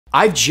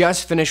I've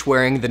just finished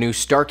wearing the new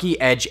Starkey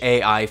Edge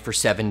AI for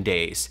 7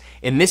 days.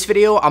 In this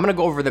video, I'm gonna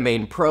go over the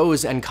main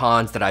pros and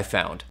cons that I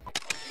found.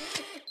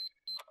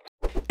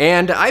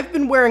 And I've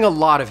been wearing a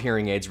lot of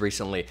hearing aids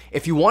recently.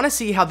 If you wanna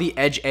see how the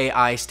Edge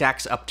AI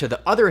stacks up to the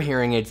other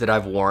hearing aids that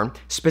I've worn,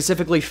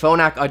 specifically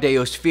Phonak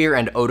Audeo Sphere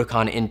and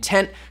Oticon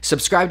Intent,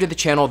 subscribe to the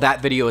channel.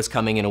 That video is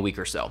coming in a week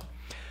or so.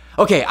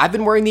 Okay, I've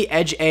been wearing the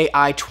Edge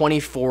AI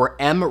 24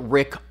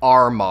 mRIC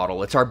R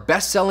model. It's our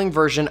best-selling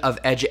version of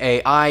Edge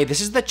AI. This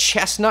is the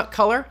chestnut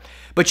color,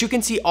 but you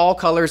can see all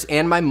colors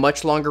and my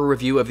much longer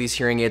review of these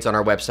hearing aids on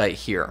our website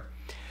here.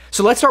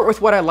 So let's start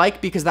with what I like,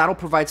 because that'll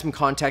provide some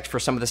context for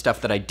some of the stuff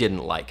that I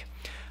didn't like.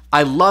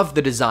 I love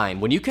the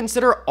design. When you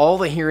consider all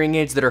the hearing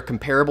aids that are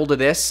comparable to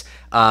this,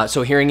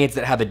 so hearing aids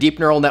that have a deep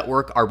neural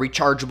network, are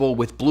rechargeable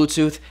with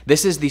Bluetooth,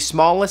 this is the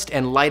smallest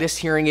and lightest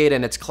hearing aid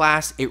in its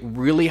class. It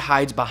really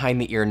hides behind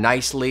the ear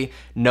nicely.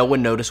 No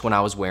one noticed when I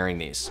was wearing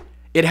these.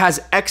 It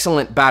has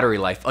excellent battery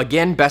life.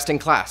 Again, best in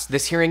class.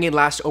 This hearing aid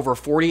lasts over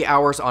 40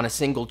 hours on a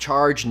single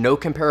charge. No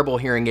comparable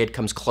hearing aid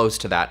comes close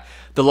to that.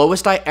 The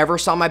lowest I ever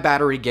saw my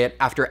battery get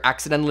after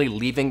accidentally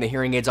leaving the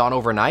hearing aids on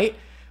overnight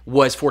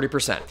was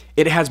 40%.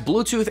 It has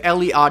Bluetooth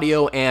LE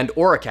audio and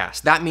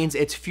Auracast. That means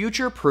it's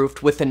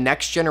future-proofed with the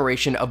next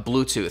generation of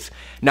Bluetooth.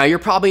 Now, you're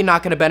probably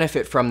not gonna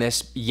benefit from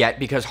this yet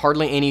because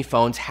hardly any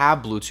phones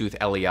have Bluetooth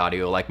LE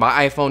audio. Like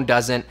my iPhone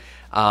doesn't.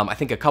 I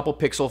think a couple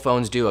Pixel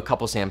phones do, a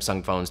couple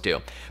Samsung phones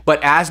do. But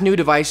as new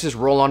devices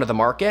roll onto the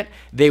market,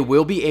 they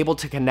will be able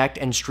to connect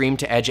and stream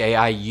to Edge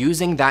AI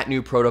using that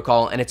new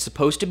protocol, and it's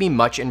supposed to be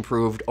much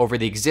improved over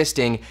the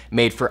existing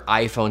made for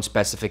iPhone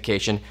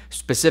specification,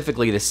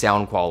 specifically the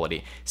sound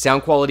quality.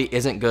 Sound quality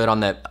isn't good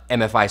on the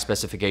MFI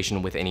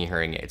specification with any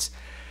hearing aids.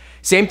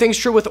 Same thing's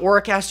true with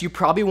Auracast. You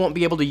probably won't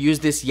be able to use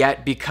this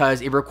yet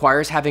because it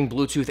requires having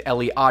Bluetooth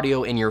LE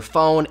audio in your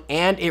phone,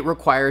 and it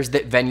requires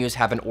that venues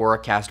have an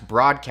Auracast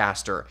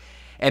broadcaster.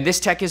 And this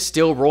tech is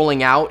still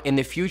rolling out. In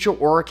the future,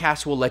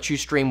 Auracast will let you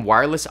stream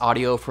wireless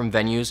audio from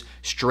venues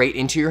straight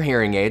into your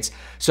hearing aids.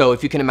 So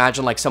if you can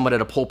imagine like someone at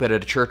a pulpit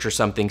at a church or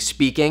something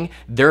speaking,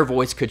 their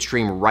voice could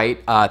stream right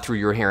through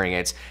your hearing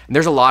aids. And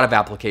there's a lot of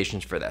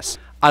applications for this.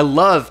 I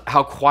love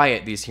how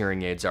quiet these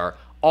hearing aids are.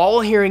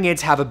 All hearing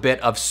aids have a bit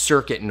of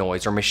circuit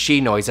noise or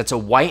machine noise. That's a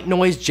white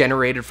noise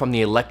generated from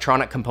the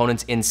electronic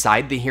components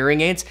inside the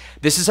hearing aids.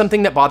 This is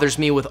something that bothers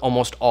me with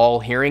almost all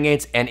hearing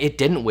aids, and it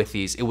didn't with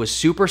these. It was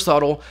super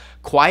subtle,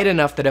 quiet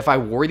enough that if I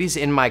wore these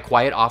in my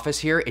quiet office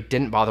here, it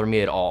didn't bother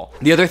me at all.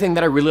 The other thing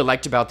that I really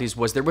liked about these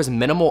was there was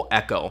minimal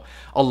echo.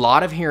 A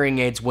lot of hearing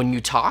aids, when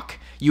you talk,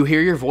 you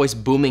hear your voice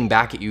booming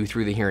back at you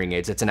through the hearing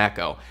aids. It's an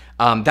echo.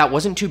 That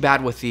wasn't too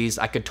bad with these.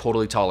 I could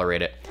totally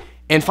tolerate it.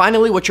 And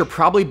finally, what you're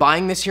probably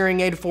buying this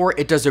hearing aid for,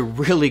 it does a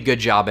really good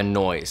job in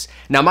noise.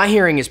 Now, my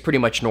hearing is pretty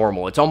much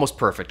normal. It's almost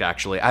perfect,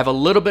 actually. I have a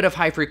little bit of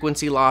high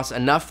frequency loss,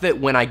 enough that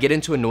when I get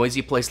into a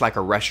noisy place like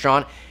a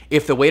restaurant,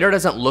 if the waiter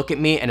doesn't look at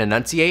me and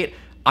enunciate,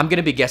 I'm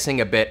gonna be guessing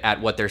a bit at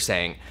what they're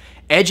saying.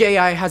 Edge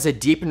AI has a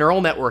deep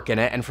neural network in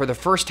it, and for the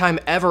first time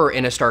ever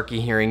in a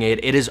Starkey hearing aid,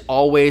 it is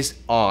always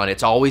on,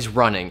 it's always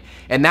running.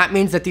 And that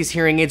means that these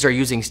hearing aids are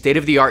using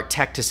state-of-the-art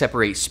tech to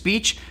separate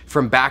speech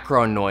from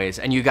background noise,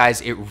 and you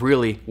guys, it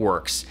really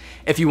works.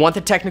 If you want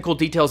the technical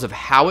details of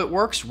how it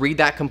works, read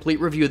that complete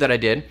review that I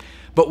did.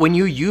 But when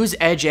you use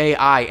Edge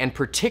AI, and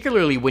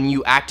particularly when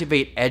you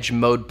activate Edge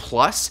Mode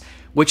Plus,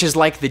 which is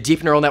like the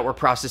deep neural network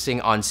processing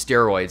on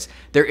steroids,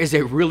 there is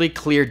a really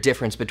clear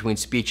difference between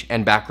speech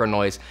and background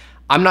noise.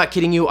 I'm not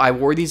kidding you, I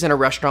wore these in a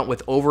restaurant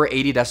with over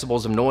 80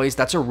 decibels of noise.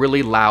 That's a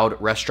really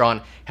loud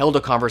restaurant, held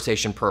a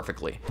conversation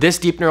perfectly. This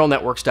deep neural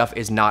network stuff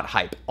is not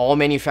hype. All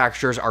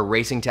manufacturers are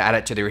racing to add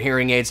it to their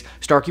hearing aids.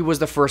 Starkey was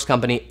the first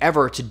company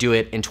ever to do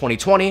it in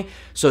 2020,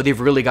 so they've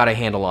really got a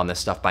handle on this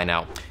stuff by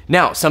now.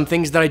 Now, some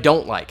things that I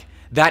don't like.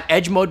 That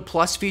Edge Mode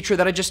Plus feature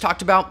that I just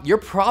talked about, you're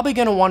probably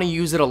gonna wanna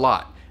use it a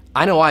lot.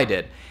 I know I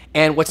did.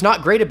 And what's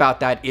not great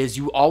about that is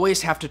you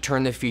always have to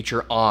turn the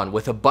feature on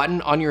with a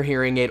button on your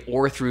hearing aid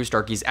or through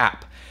Starkey's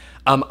app.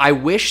 I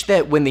wish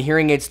that when the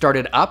hearing aid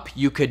started up,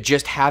 you could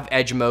just have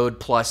Edge Mode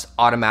Plus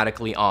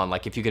automatically on,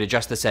 like if you could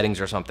adjust the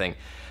settings or something.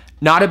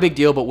 Not a big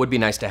deal, but would be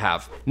nice to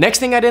have. Next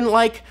thing I didn't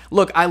like,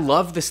 look, I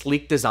love the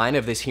sleek design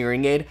of this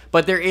hearing aid,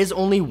 but there is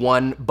only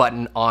one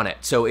button on it.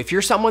 So if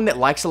you're someone that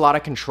likes a lot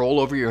of control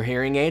over your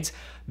hearing aids,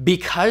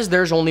 because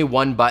there's only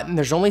one button,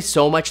 there's only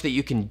so much that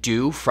you can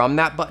do from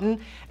that button,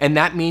 and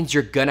that means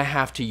you're gonna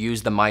have to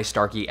use the My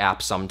Starkey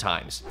app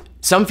sometimes.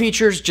 Some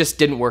features just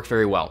didn't work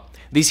very well.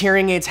 These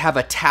hearing aids have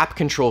a tap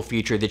control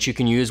feature that you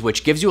can use,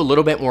 which gives you a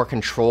little bit more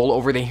control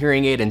over the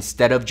hearing aid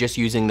instead of just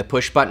using the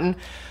push button.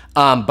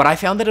 But I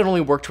found that it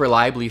only worked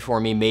reliably for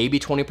me maybe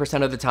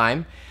 20% of the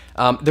time.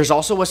 There's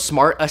also a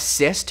smart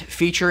assist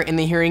feature in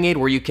the hearing aid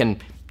where you can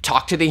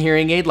talk to the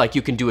hearing aid, like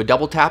you can do a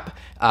double tap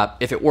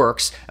if it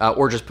works,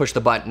 or just push the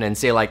button and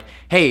say like,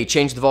 hey,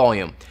 change the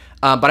volume.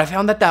 But I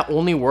found that that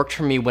only worked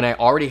for me when I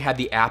already had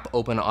the app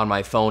open on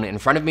my phone in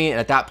front of me, and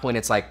at that point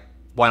it's like,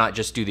 why not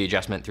just do the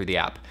adjustment through the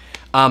app?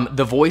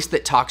 The voice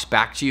that talks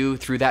back to you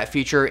through that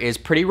feature is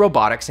pretty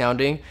robotic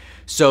sounding,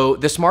 so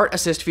the smart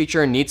assist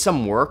feature needs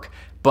some work,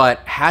 but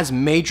has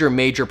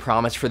major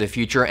promise for the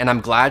future. And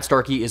I'm glad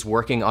Starkey is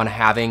working on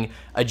having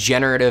a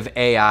generative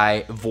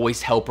AI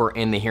voice helper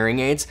in the hearing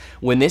aids.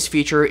 When this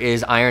feature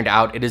is ironed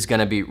out, it is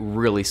gonna be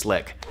really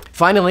slick.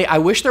 Finally, I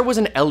wish there was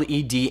an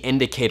LED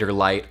indicator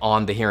light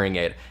on the hearing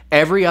aid.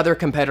 Every other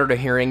competitor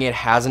hearing aid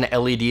has an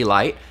LED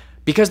light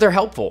because they're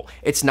helpful.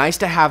 It's nice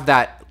to have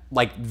that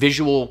like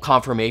visual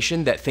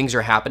confirmation that things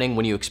are happening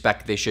when you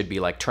expect they should be,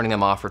 like turning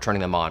them off or turning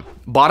them on.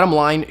 Bottom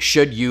line,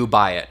 should you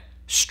buy it?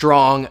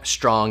 Strong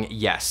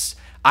yes.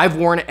 I've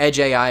worn Edge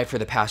AI for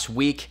the past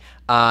week,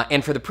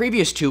 and for the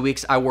previous 2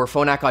 weeks, I wore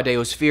Phonak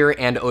Audio Sphere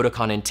and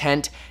Oticon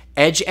Intent.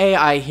 Edge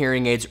AI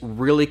hearing aids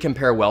really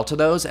compare well to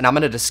those, and I'm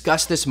gonna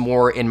discuss this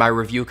more in my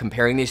review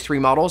comparing these 3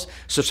 models,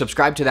 so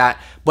subscribe to that.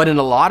 But in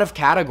a lot of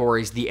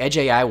categories, the Edge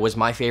AI was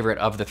my favorite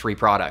of the 3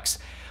 products.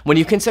 When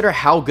you consider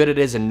how good it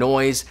is in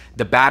noise,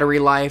 the battery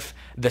life,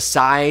 the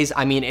size,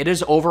 I mean, it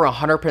is over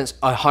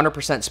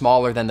 100%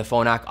 smaller than the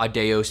Phonak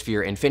Audio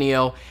Sphere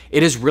Infinio.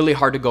 It is really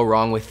hard to go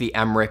wrong with the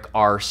mRIC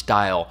R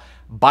style.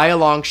 By a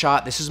long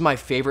shot, this is my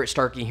favorite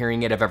Starkey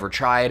hearing aid I've ever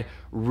tried.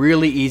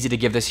 Really easy to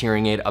give this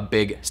hearing aid a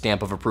big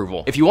stamp of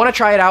approval. If you wanna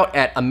try it out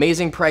at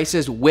amazing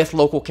prices with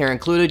local care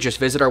included, just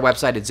visit our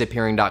website at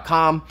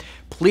ziphearing.com.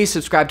 Please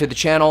subscribe to the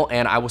channel,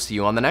 and I will see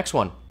you on the next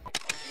one.